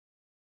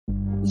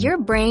Your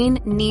brain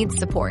needs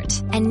support,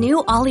 and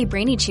new Ollie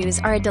Brainy Chews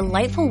are a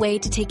delightful way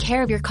to take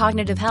care of your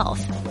cognitive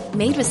health.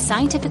 Made with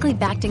scientifically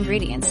backed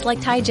ingredients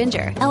like Thai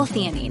ginger,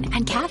 L-theanine,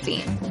 and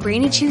caffeine,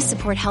 Brainy Chews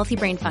support healthy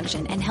brain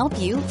function and help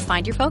you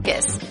find your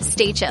focus,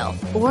 stay chill,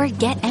 or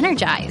get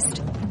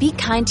energized. Be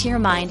kind to your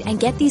mind and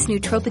get these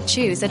nootropic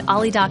chews at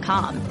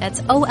Ollie.com.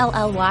 That's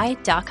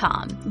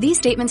OLLY.com. These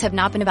statements have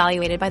not been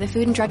evaluated by the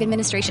Food and Drug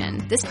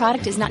Administration. This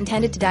product is not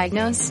intended to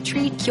diagnose,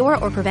 treat, cure,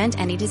 or prevent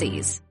any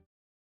disease.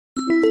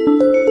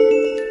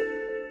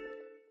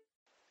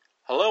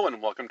 Hello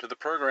and welcome to the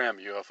program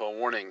UFO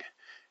Warning.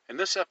 In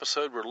this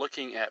episode we're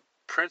looking at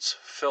Prince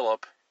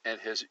Philip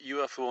and his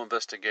UFO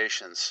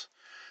investigations.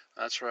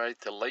 That's right,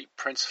 the late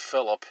Prince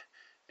Philip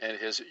and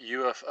his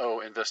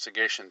UFO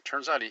investigation.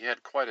 Turns out he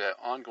had quite an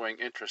ongoing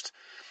interest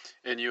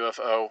in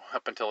UFO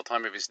up until the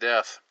time of his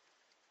death.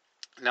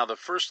 Now the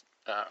first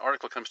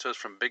article comes to us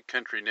from Big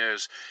Country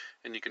News,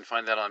 and you can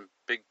find that on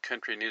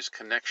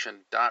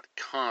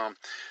bigcountrynewsconnection.com.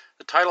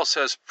 The title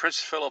says, Prince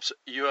Philip's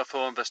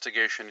UFO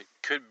investigation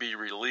could be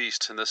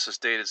released, and this is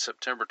dated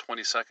September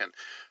 22nd,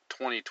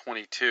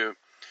 2022.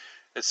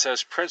 It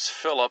says, Prince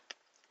Philip's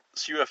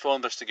UFO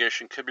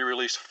investigation could be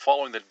released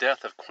following the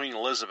death of Queen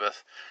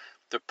Elizabeth.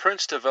 The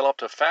prince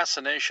developed a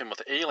fascination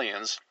with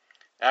aliens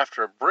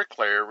after a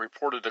bricklayer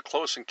reported a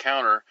close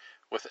encounter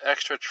with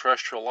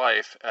extraterrestrial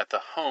life at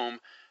the home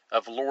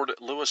of Lord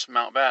Louis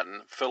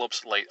Mountbatten,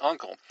 Philip's late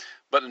uncle.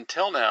 But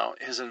until now,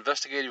 his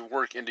investigative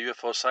work into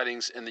UFO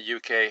sightings in the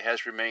UK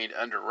has remained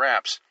under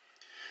wraps.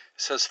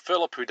 It says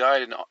Philip, who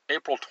died in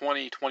April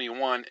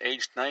 2021,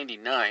 aged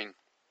 99,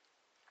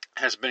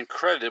 has been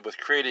credited with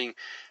creating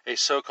a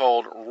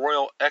so-called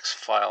Royal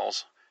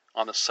X-Files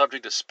on the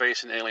subject of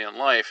space and alien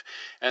life,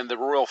 and the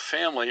royal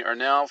family are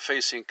now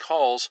facing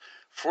calls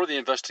for the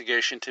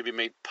investigation to be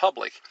made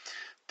public.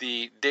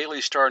 The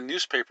Daily Star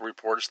newspaper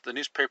reports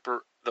the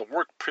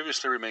work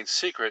previously remained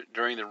secret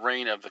during the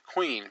reign of the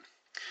Queen.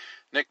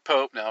 Nick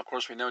Pope, now of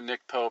course we know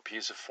Nick Pope,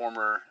 he's a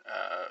former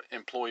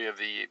employee of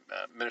the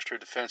Ministry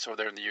of Defense over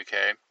there in the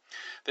UK.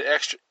 The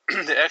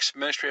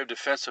ex-Ministry of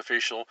Defense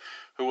official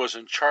who was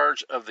in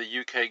charge of the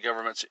UK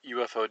government's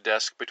UFO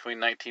desk between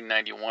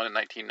 1991 and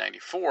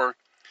 1994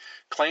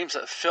 claims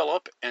that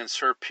Philip and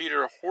Sir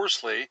Peter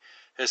Horsley,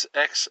 his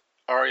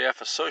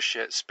ex-RAF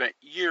associate, spent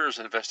years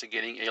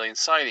investigating alien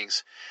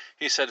sightings.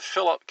 He said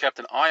Philip kept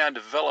an eye on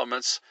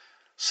developments,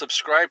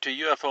 subscribed to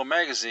UFO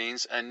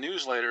magazines and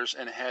newsletters,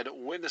 and had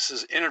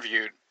witnesses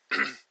interviewed.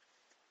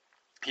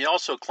 He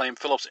also claimed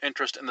Philip's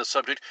interest in the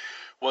subject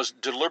was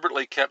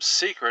deliberately kept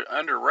secret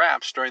under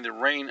wraps during the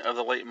reign of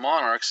the late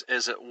monarchs,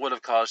 as it would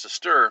have caused a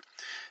stir.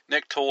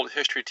 Nick told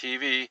History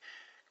TV,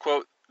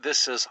 quote,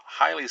 "This is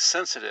highly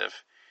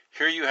sensitive.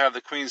 Here you have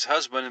the Queen's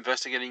husband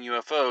investigating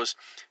UFOs.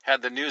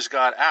 Had the news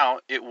got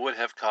out, it would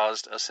have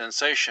caused a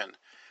sensation."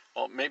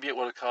 Well, maybe it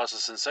would have caused a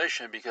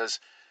sensation because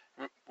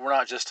we're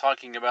not just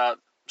talking about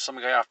some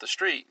guy off the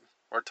street.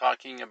 We're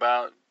talking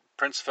about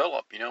Prince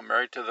Philip,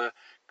 married to the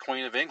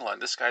Queen of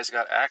England. This guy's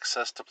got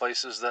access to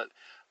places that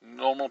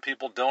normal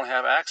people don't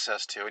have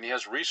access to, and he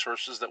has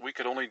resources that we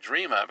could only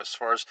dream of as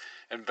far as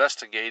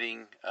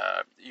investigating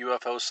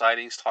UFO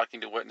sightings, talking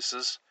to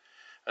witnesses.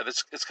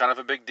 It's kind of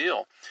a big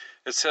deal.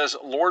 It says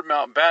Lord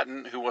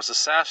Mountbatten, who was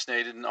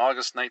assassinated in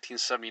August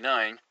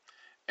 1979,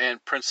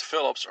 and Prince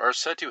Philip are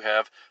said to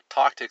have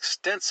talked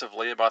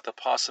extensively about the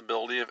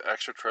possibility of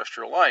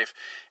extraterrestrial life.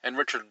 And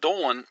Richard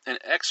Dolan, an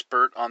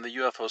expert on the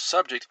UFO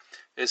subject,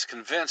 is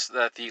convinced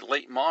that the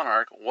late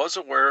monarch was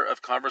aware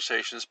of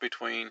conversations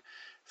between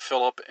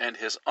Philip and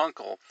his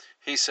uncle.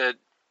 He said,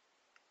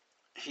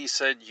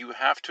 "You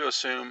have to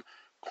assume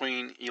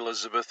Queen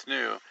Elizabeth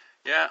knew."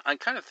 Yeah, I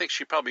kind of think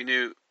she probably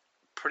knew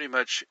pretty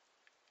much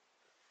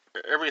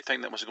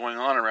everything that was going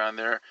on around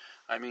there.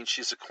 I mean,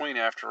 she's a queen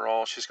after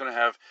all. She's going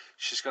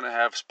to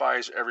have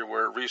spies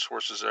everywhere,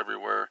 resources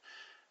everywhere.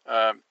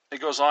 It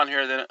goes on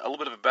here. Then a little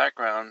bit of a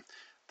background.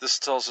 This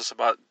tells us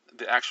about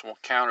the actual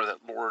encounter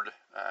that Lord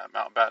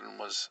Mountbatten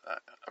was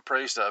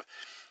appraised of.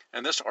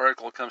 And this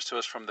article comes to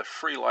us from the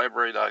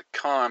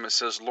freelibrary.com. It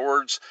says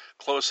Lord's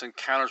close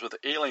encounters with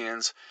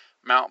aliens,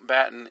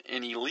 Mountbatten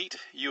in elite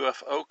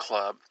UFO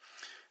club.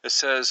 It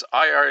says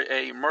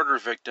IRA murder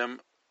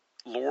victim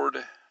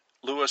Lord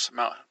Louis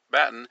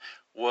Mountbatten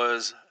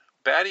was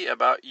batty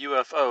about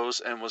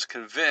UFOs and was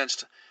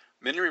convinced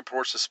many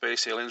reports of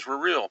space aliens were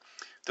real.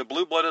 The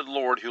blue-blooded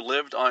lord who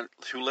lived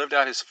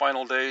out his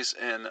final days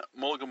in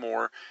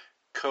Mullingar,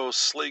 Co.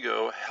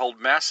 Sligo, held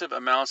massive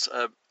amounts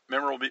of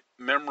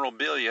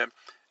memorabilia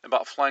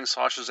about flying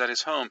saucers at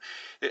his home.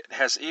 It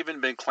has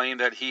even been claimed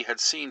that he had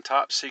seen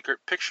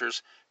top-secret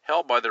pictures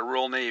held by the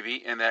Royal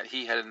Navy and that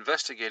he had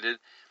investigated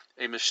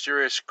a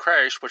mysterious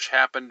crash which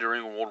happened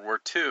during World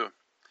War II.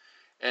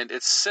 And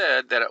it's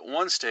said that at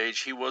one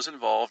stage he was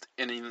involved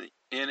in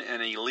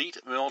an elite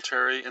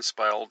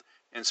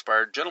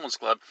military-inspired gentleman's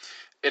club.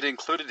 It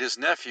included his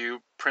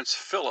nephew, Prince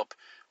Philip,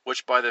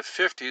 which by the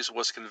 50s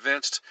was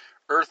convinced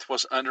Earth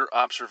was under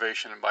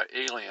observation by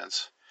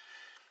aliens.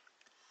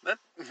 That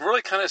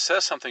really kind of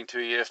says something to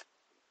you. If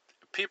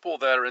people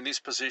that are in these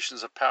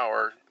positions of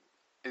power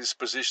these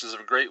positions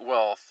of great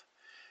wealth,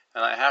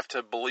 and I have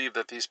to believe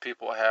that these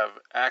people have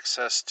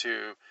access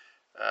to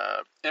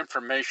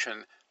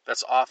information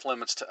that's off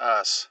limits to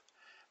us.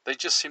 They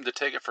just seem to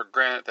take it for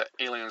granted that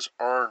aliens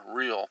are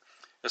real.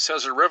 It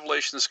says that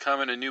revelations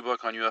come in a new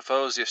book on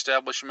UFOs, the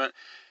establishment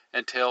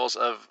and tales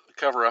of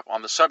cover-up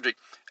on the subject.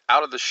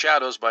 Out of the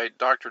Shadows by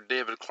Dr.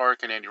 David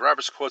Clark and Andy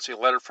Roberts quotes a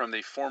letter from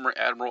the former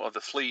Admiral of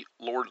the Fleet,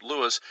 Lord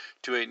Lewis,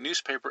 to a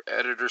newspaper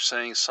editor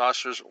saying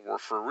saucers were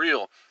for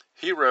real.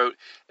 He wrote,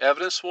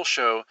 "Evidence will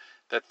show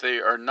that they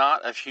are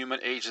not of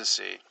human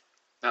agency."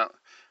 Now,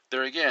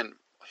 there again,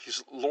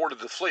 he's Lord of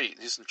the Fleet.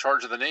 He's in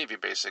charge of the Navy,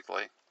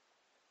 basically.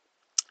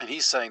 And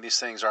he's saying these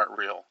things aren't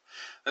real.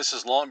 This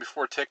is long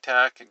before Tic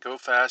Tac and Go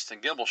Fast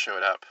and Gimbal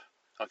showed up.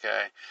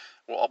 Okay?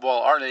 Well, while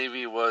our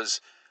Navy was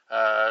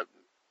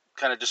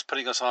kind of just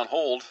putting us on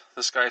hold,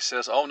 this guy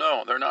says, "Oh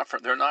no, they're not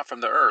from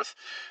the Earth."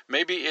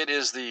 Maybe it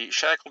is the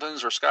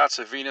Shackletons or Scots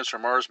of Venus or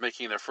Mars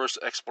making their first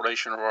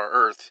exploration of our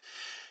Earth.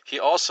 He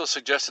also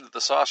suggested that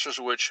the saucers,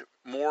 which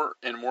more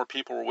and more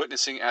people were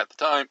witnessing at the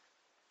time,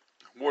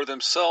 were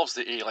themselves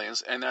the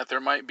aliens, and that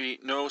there might be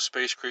no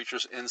space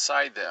creatures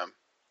inside them.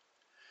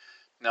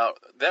 Now,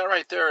 that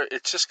right there,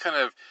 it's just kind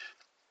of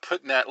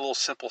putting that little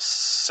simple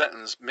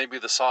sentence, maybe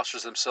the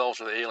saucers themselves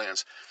are the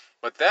aliens.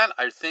 But that,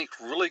 I think,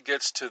 really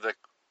gets to the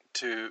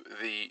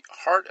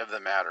heart of the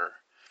matter.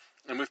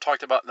 And we've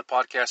talked about in the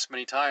podcast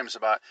many times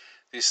about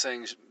these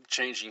things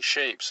changing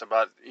shapes,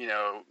 about,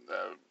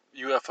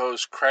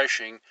 UFOs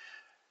crashing,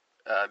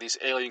 these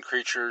alien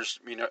creatures,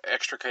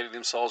 extricating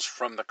themselves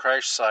from the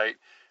crash site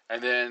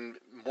and then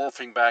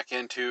morphing back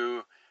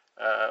into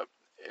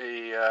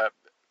a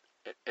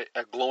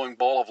glowing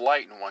ball of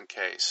light in one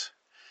case.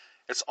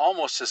 It's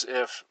almost as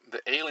if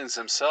the aliens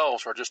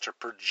themselves are just a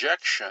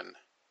projection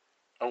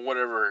of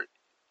whatever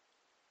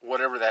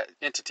that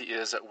entity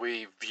is that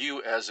we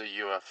view as a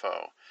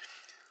UFO.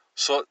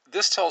 So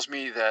this tells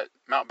me that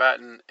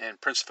Mountbatten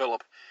and Prince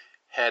Philip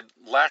had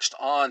latched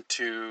on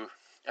to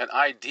an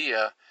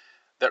idea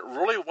that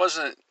really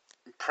wasn't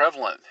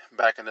prevalent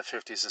back in the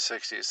 50s and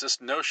 60s. This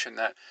notion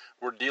that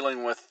we're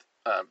dealing with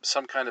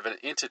some kind of an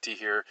entity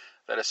here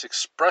that is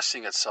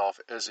expressing itself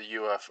as a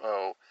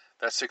UFO,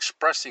 that's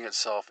expressing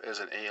itself as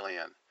an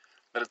alien.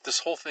 That this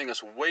whole thing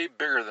is way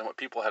bigger than what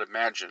people had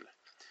imagined.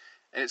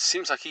 And it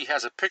seems like he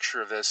has a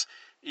picture of this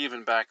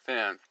even back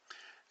then.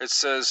 It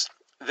says,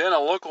 then a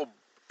local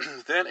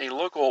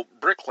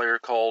bricklayer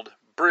called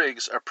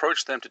Briggs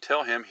approached them to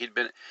tell him he'd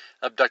been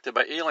abducted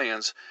by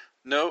aliens.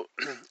 No,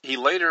 he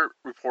later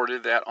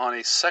reported that on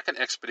a second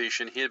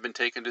expedition he had been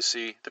taken to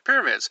see the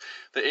pyramids.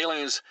 The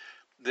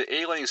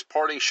aliens'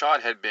 parting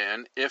shot had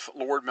been, if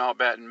Lord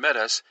Mountbatten met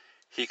us,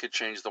 he could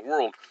change the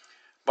world.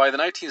 By the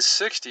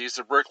 1960s,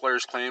 the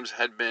bricklayer's claims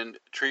had been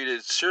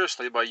treated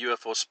seriously by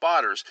UFO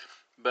spotters,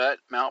 but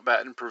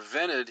Mountbatten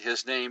prevented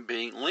his name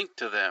being linked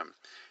to them.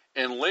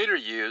 In later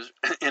years,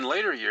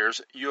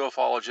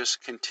 ufologists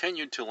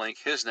continued to link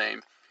his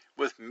name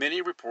with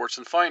many reports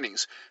and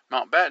findings.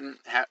 Mountbatten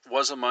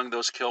was among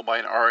those killed by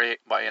an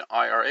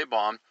IRA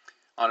bomb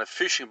on a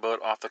fishing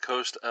boat off the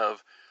coast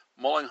of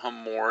Mullingham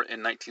Moor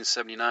in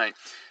 1979.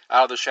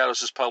 Out of the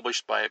Shadows is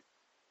published by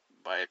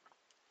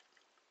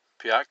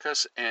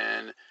Piatkus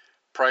and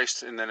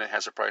priced, and then it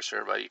has a price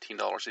there about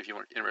 $18 if you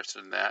weren't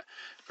interested in that.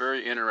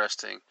 Very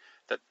interesting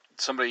that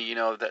somebody,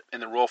 that in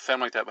the royal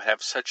family that would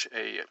have such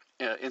a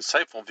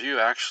insightful view,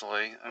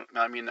 actually.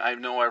 I mean, I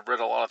know I've read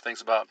a lot of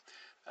things about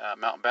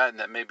Mountbatten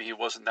that maybe he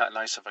wasn't that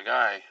nice of a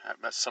guy.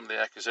 That's some of the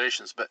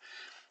accusations, but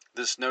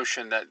this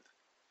notion that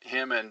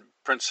him and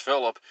Prince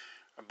Philip,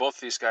 both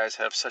these guys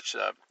have such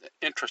an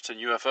interest in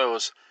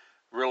UFOs,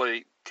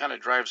 really kind of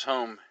drives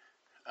home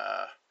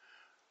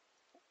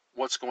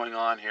what's going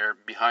on here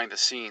behind the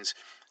scenes.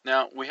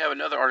 Now, we have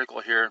another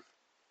article here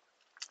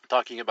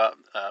talking about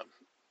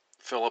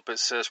Philip. It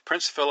says,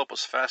 Prince Philip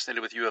was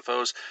fascinated with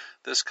UFOs.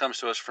 This comes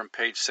to us from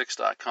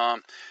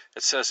page6.com.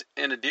 It says,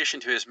 in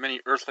addition to his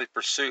many earthly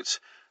pursuits,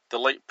 the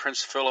late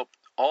Prince Philip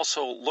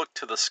also looked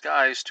to the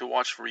skies to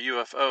watch for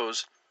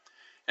UFOs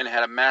and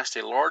had amassed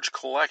a large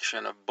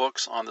collection of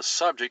books on the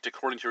subject,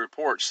 according to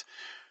reports.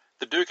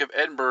 The Duke of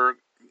Edinburgh,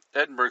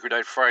 who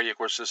died Friday, of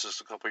course this is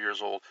a couple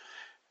years old,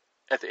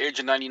 at the age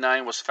of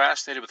 99, was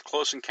fascinated with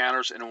close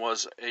encounters and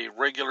was a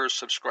regular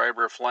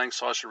subscriber of Flying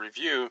Saucer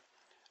Review,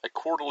 a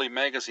quarterly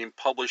magazine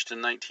published in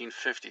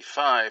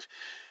 1955.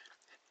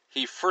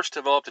 He first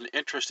developed an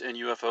interest in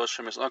UFOs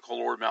from his uncle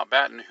Lord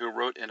Mountbatten, who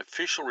wrote an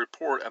official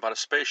report about a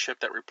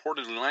spaceship that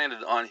reportedly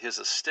landed on his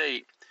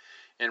estate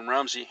in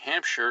Romsey,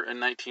 Hampshire in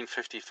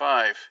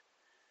 1955.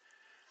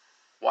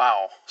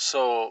 Wow,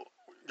 so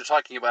you're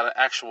talking about an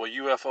actual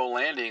UFO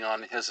landing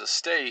on his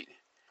estate,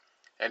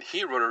 and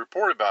he wrote a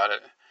report about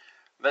it.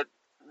 That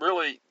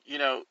really,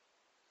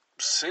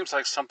 seems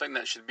like something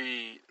that should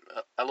be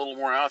a little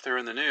more out there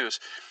in the news.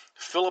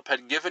 Philip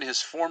had given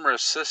his former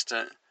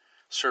assistant,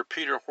 Sir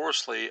Peter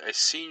Horsley, a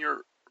senior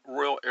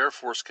Royal Air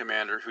Force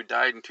commander who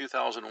died in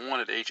 2001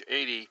 at age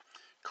 80,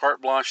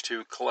 carte blanche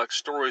to collect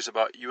stories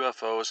about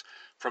UFOs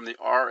from the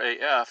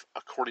RAF,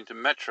 according to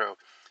Metro.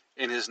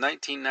 In his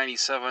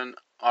 1997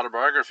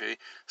 autobiography,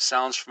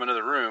 Sounds from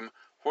Another Room,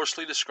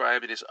 Horsley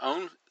described his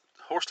own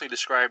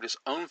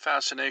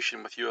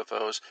fascination with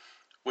UFOs,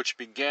 which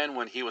began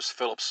when he was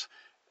Phillips'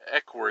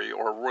 equerry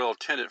or royal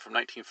attendant from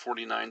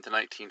 1949 to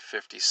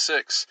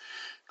 1956.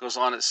 Goes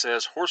on, it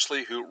says,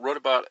 Horsley, who wrote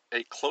about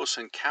a close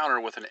encounter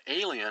with an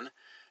alien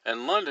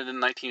in London in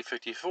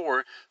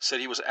 1954, said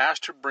he was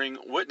asked to bring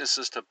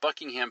witnesses to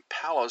Buckingham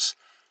Palace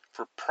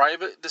for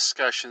private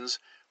discussions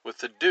with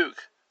the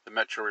Duke, the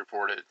Metro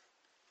reported.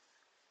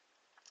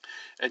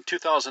 In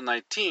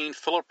 2019,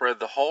 Philip read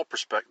the Halt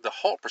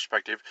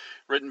Perspective,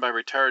 written by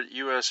retired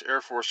U.S.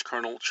 Air Force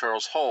Colonel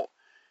Charles Halt,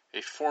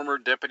 a former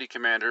deputy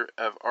commander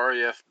of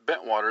RAF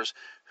Bentwaters,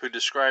 who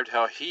described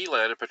how he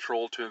led a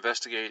patrol to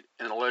investigate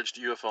an alleged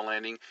UFO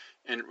landing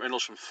in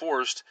Rendlesham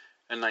Forest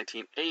in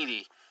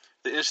 1980.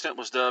 The incident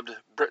was dubbed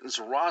Britain's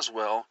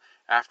Roswell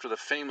after the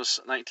famous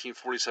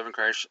 1947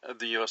 crash of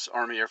the U.S.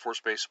 Army Air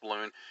Force Base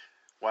balloon.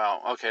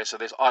 Wow, okay, so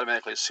they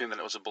automatically assumed that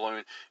it was a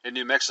balloon in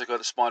New Mexico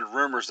that spawned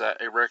rumors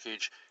that a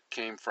wreckage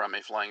came from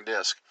a flying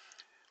disc.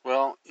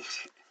 Well,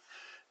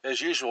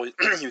 as usual,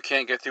 you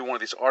can't get through one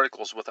of these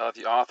articles without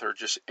the author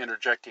just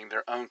interjecting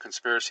their own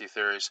conspiracy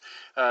theories.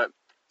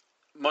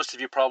 Most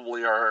of you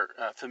probably are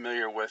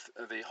familiar with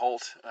the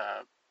Halt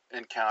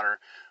encounter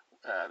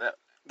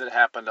that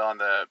happened on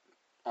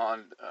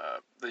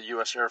the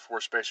U.S. Air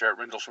Force Base at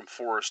Rendlesham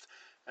Forest.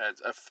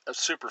 A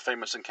super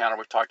famous encounter.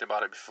 We've talked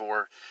about it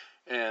before.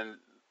 And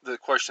the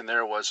question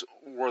there was,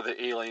 were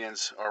the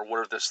aliens, or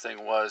whatever this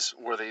thing was,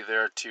 were they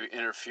there to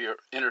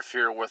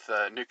interfere with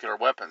nuclear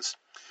weapons?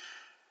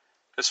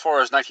 As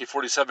far as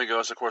 1947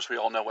 goes, of course, we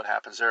all know what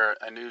happens there.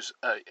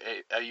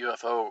 A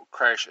UFO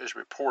crash is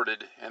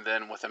reported, and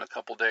then within a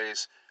couple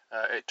days,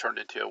 it turned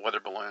into a weather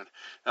balloon.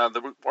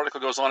 The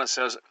article goes on, it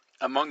says,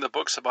 among the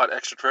books about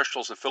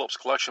extraterrestrials in Phillips'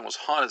 collection was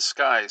Haunted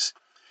Skies,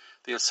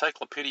 the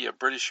Encyclopedia of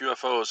British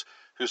UFOs,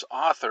 whose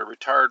author,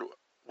 retired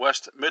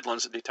West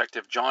Midlands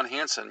detective John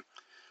Hanson,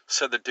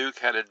 said the Duke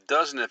had a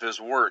dozen of his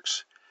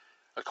works,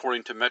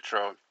 according to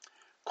Metro.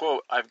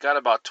 Quote, I've got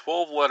about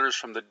 12 letters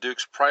from the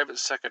Duke's private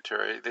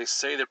secretary. They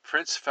say the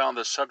Prince found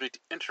the subject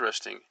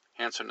interesting,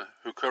 Hanson,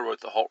 who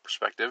co-wrote the Halt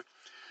Perspective.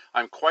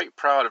 I'm quite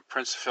proud of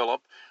Prince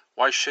Philip.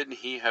 Why shouldn't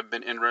he have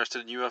been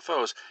interested in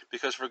UFOs?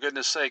 Because, for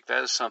goodness sake,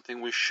 that is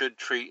something we should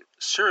treat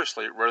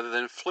seriously rather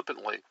than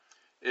flippantly.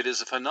 It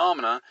is a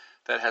phenomena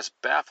that has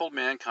baffled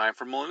mankind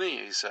for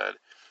millennia, he said.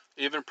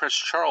 Even Prince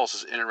Charles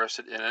is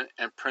interested in it,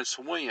 and Prince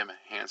William,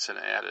 Hanson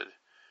added.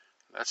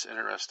 That's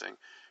interesting.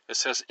 It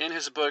says, in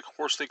his book,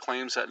 Horsley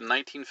claims that in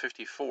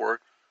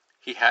 1954,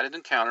 he had an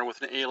encounter with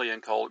an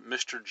alien called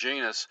Mr.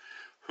 Janus,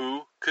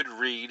 who could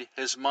read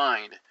his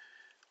mind.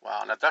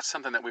 Wow, now that's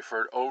something that we've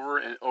heard over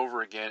and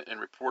over again in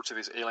reports of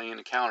these alien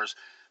encounters,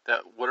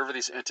 that whatever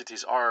these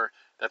entities are,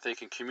 that they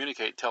can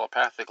communicate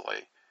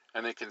telepathically,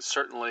 and they can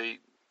certainly,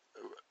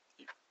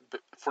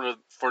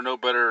 for no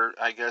better,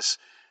 I guess,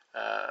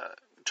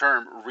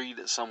 term, read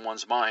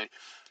someone's mind.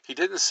 He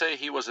didn't say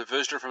he was a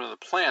visitor from another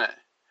planet,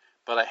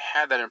 but I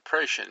had that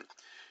impression.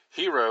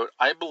 He wrote,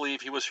 I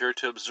believe he was here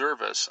to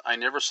observe us. I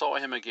never saw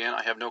him again.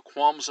 I have no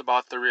qualms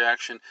about the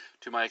reaction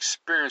to my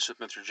experience with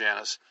Mr.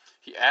 Janus.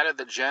 He added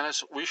that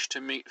Janus wished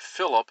to meet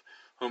Philip,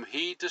 whom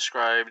he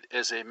described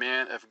as a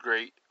man of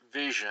great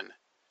vision.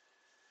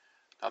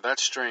 Now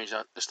that's strange.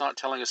 Now, it's not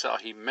telling us how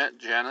he met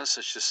Janus.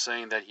 It's just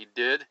saying that he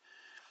did.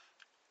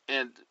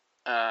 And,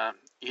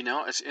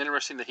 it's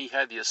interesting that he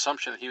had the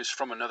assumption that he was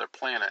from another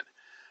planet.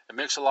 It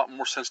makes a lot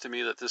more sense to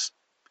me that this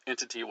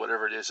entity,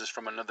 whatever it is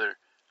from another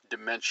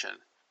dimension.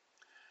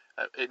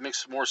 It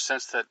makes more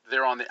sense that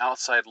they're on the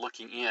outside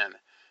looking in,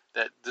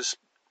 that this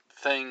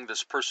thing,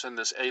 this person,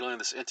 this alien,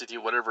 this entity,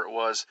 whatever it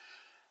was,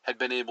 had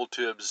been able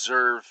to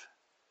observe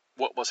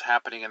what was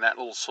happening in that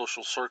little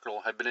social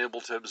circle, had been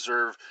able to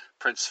observe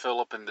Prince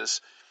Philip and this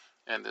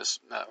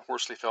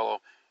Horsley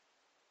fellow,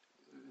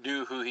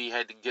 knew who he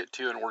had to get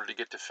to in order to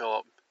get to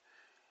Philip,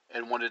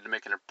 and wanted to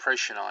make an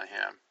impression on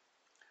him.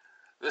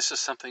 This is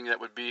something that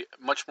would be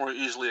much more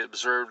easily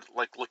observed,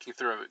 like looking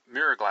through a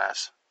mirror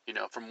glass,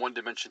 from one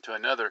dimension to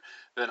another,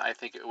 than I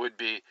think it would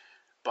be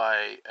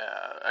by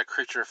a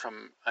creature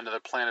from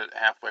another planet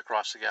halfway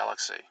across the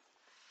galaxy.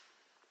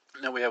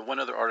 Now we have one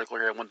other article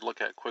here I wanted to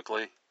look at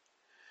quickly.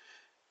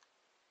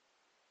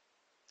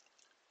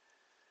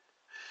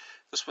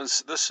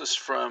 This is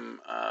from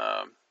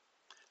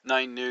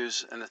 9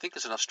 News, and I think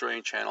it's an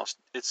Australian channel.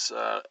 It's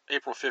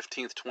April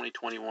 15th,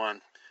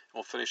 2021.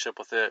 We'll finish up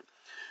with it.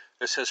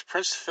 It says,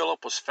 Prince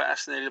Philip was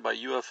fascinated by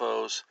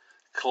UFOs,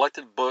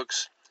 collected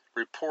books,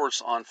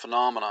 reports on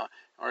phenomena,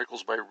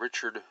 articles by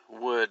Richard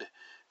Wood.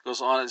 It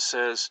goes on, it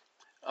says,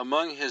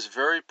 among his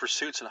varied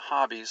pursuits and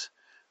hobbies,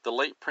 the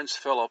late Prince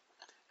Philip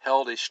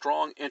held a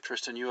strong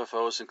interest in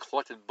UFOs and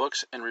collected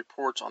books and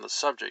reports on the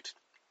subject.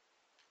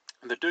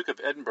 The Duke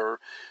of Edinburgh,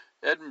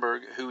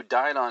 who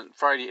died on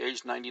Friday,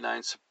 aged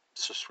 99,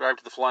 subscribed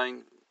to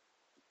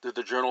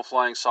the journal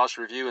Flying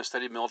Saucer Review and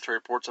studied military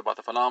reports about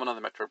the phenomena, the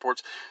Metro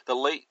reports. The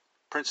late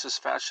Prince's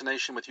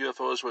fascination with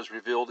UFOs was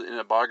revealed in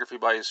a biography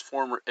by his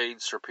former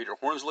aide, Sir Peter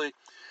Horsley,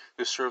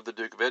 who served the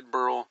Duke of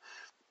Edinburgh.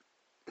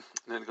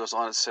 And then it goes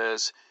on, it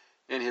says,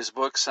 in his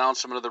book, Sounds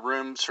from Another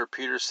Room, Sir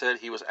Peter said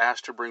he was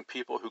asked to bring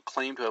people who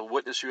claimed to have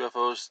witnessed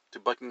UFOs to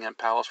Buckingham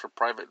Palace for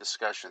private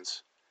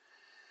discussions.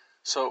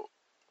 So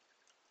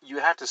you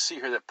have to see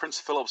here that Prince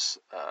Philip's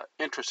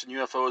interest in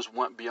UFOs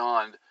went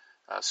beyond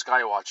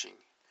sky watching.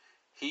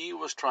 He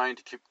was trying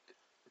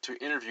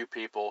to interview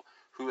people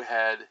who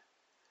had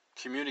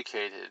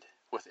communicated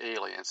with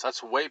aliens.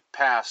 That's way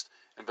past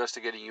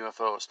investigating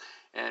UFOs.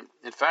 And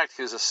in fact,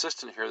 his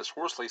assistant here, this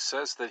Horsley,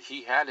 says that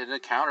he had an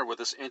encounter with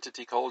this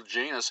entity called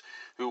Janus,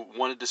 who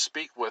wanted to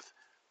speak with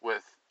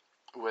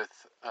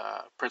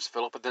Prince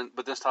Philip,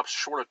 but then stopped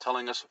short of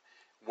telling us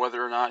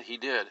whether or not he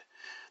did.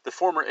 The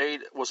former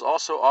aide was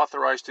also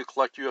authorized to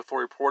collect UFO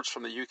reports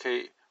from the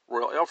UK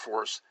Royal Air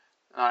Force.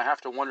 And I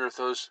have to wonder if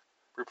those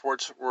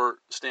reports were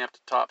stamped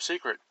top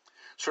secret.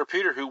 Sir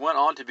Peter, who went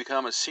on to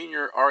become a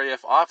senior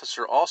RAF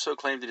officer, also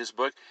claimed in his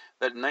book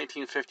that in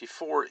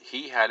 1954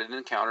 he had an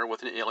encounter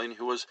with an alien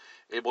who was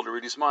able to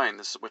read his mind.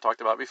 This is what we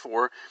talked about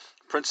before.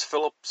 Prince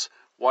Philip's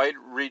wide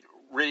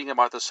reading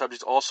about the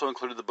subject also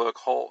included the book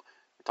Halt.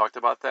 We talked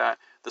about that.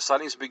 The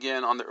sightings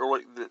began on the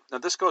early... Now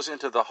this goes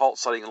into the Halt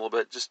sighting a little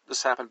bit.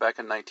 This happened back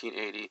in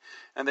 1980.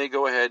 And they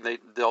go ahead and they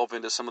delve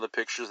into some of the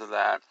pictures of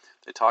that.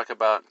 They talk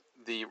about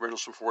the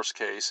Rendlesham Force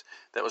case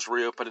that was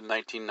reopened in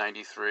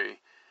 1993.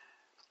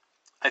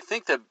 I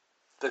think that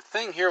the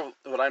thing here,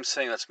 what I'm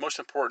saying that's most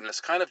important, it's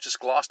kind of just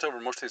glossed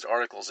over most of these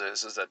articles,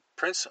 is that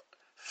Prince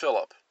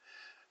Philip,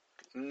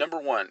 number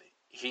one,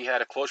 he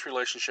had a close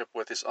relationship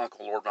with his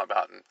uncle, Lord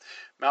Mountbatten.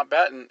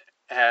 Mountbatten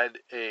had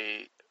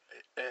a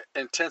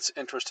intense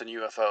interest in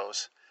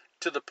UFOs,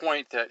 to the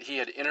point that he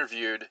had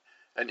interviewed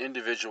an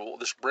individual,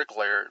 this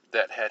bricklayer,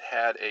 that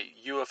had a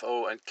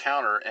UFO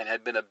encounter and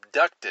had been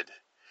abducted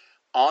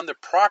on the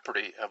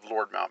property of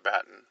Lord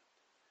Mountbatten.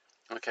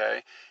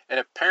 Okay? And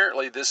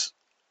apparently this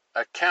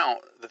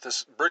account that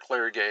this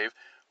bricklayer gave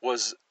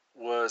was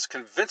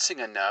convincing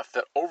enough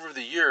that over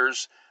the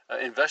years,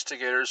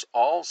 investigators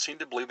all seemed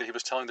to believe that he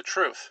was telling the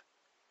truth.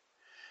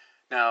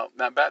 Now,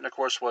 Mountbatten, of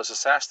course, was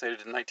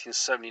assassinated in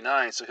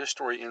 1979, so his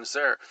story ends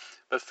there.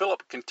 But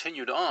Philip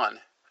continued on.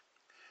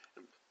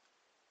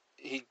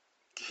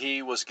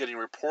 He was getting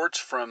reports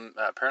from,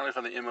 apparently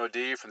from the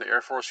MOD, from the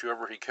Air Force,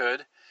 whoever he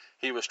could.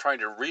 He was trying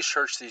to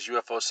research these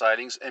UFO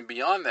sightings, and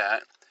beyond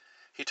that,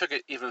 he took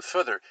it even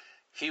further.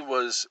 He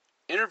was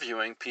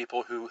interviewing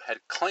people who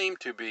had claimed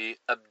to be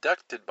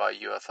abducted by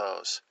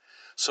UFOs.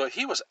 So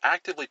he was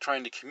actively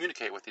trying to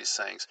communicate with these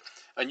things.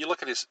 And you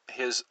look at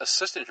his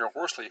assistant here,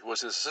 Horsley, who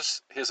was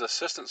his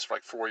assistant for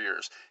like 4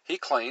 years. He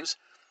claims,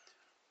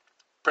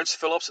 Prince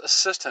Philip's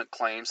assistant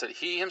claims that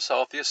he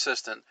himself, the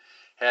assistant,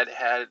 had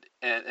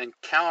an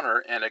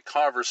encounter and a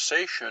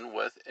conversation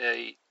with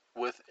a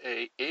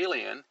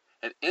alien,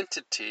 an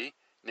entity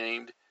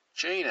named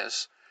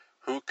Janus,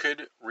 who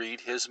could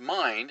read his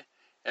mind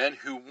and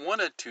who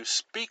wanted to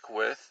speak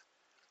with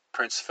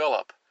Prince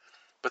Philip.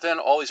 But then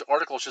all these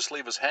articles just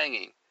leave us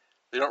hanging.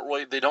 They don't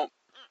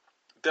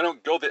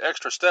go the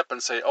extra step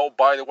and say, "Oh,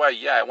 by the way,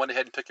 yeah, I went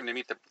ahead and took him to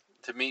meet the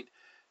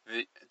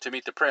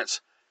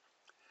prince."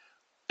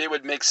 It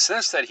would make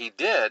sense that he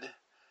did,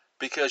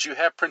 because you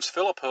have Prince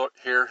Philip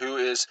here, who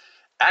is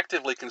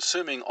actively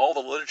consuming all the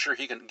literature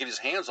he can get his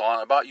hands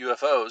on about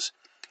UFOs.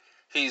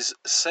 He's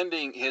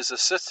sending his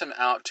assistant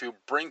out to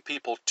bring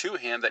people to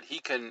him that he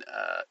can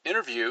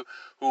interview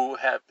who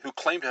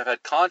claim to have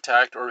had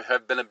contact or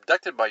have been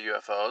abducted by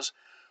UFOs.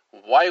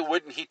 Why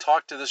wouldn't he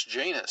talk to this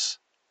Janus?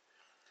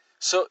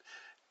 So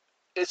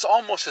it's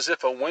almost as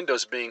if a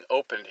window's being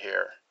opened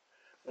here,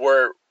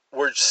 where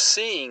we're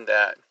seeing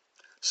that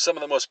some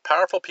of the most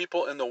powerful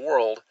people in the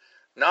world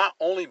not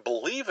only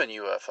believe in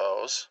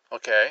UFOs,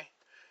 okay,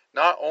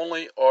 not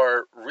only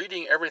are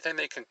reading everything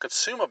they can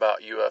consume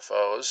about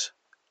UFOs,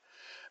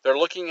 they're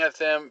looking at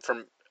them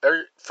from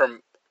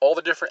all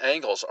the different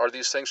angles. Are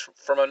these things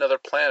from another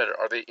planet?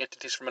 Are they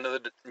entities from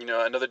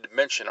another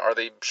dimension? Are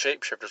they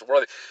shapeshifters?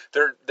 What are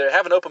they? They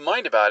have an open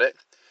mind about it,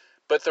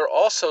 but they're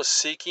also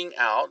seeking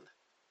out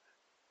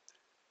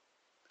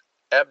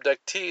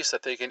abductees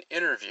that they can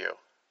interview.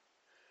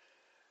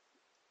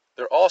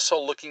 They're also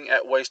looking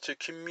at ways to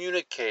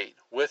communicate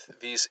with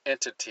these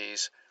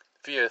entities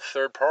via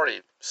third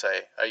party,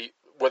 say,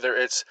 whether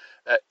it's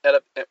an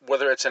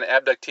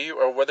abductee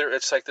or whether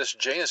it's like this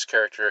Janus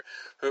character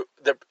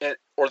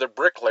or the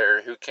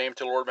bricklayer who came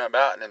to Lord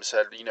Mountbatten and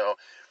said,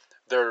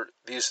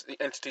 the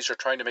entities are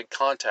trying to make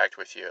contact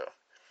with you.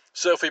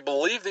 So if we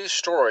believe these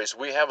stories,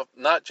 we have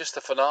not just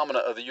the phenomena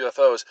of the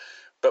UFOs,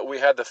 but we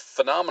have the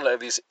phenomena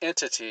of these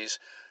entities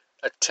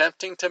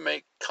attempting to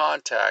make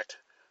contact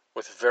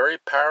with very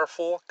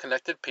powerful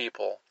connected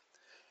people,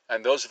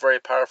 and those very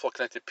powerful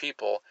connected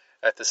people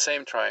at the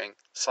same time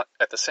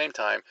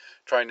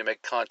trying to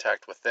make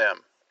contact with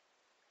them.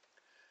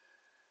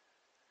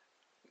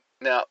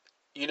 Now,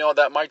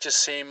 that might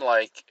just seem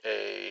like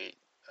an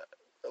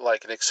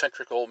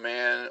eccentric old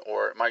man,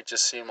 or it might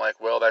just seem like,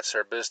 well, that's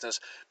their business.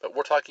 But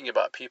we're talking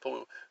about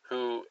people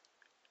who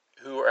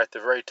are at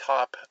the very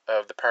top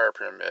of the power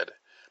pyramid,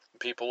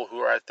 people who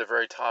are at the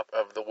very top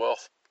of the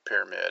wealth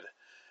pyramid,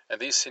 And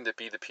these seem to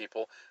be the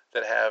people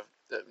that have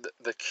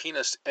the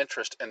keenest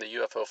interest in the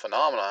UFO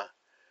phenomena,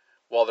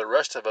 while the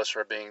rest of us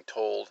are being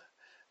told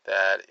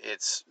that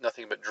it's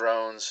nothing but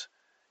drones,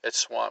 it's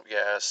swamp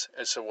gas,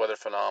 it's a weather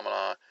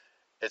phenomena,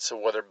 it's a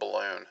weather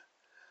balloon.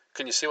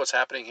 Can you see what's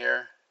happening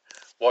here?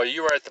 While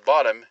you are at the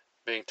bottom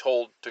being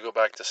told to go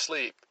back to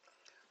sleep,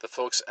 the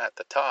folks at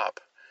the top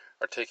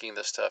are taking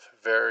this stuff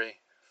very,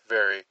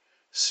 very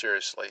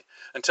seriously.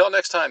 Until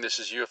next time, this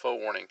is UFO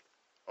Warning.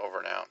 Over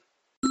and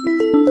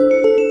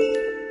out.